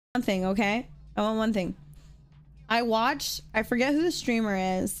one thing, okay? I want one thing. I forget who the streamer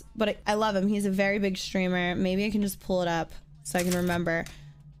is, but I love him. He's a very big streamer. Maybe I can just pull it up so I can remember.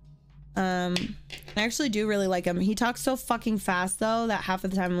 I actually do really like him. He talks so fucking fast though that half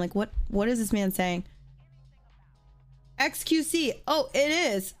of the time I'm like, what is this man saying? xQc. Oh, it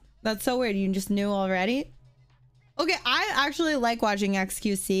is. That's so weird. You just knew already? Okay, I actually like watching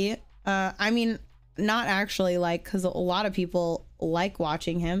xQc. I mean, not actually like, because a lot of people like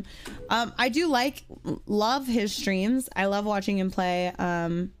watching him. I do love his streams. I love watching him play.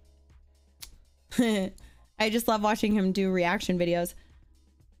 I just love watching him do reaction videos.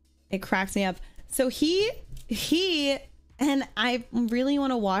 It cracks me up. So he and I really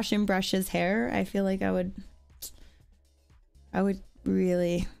want to wash and brush his hair. I feel like I would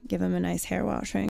really give him a nice hair washing.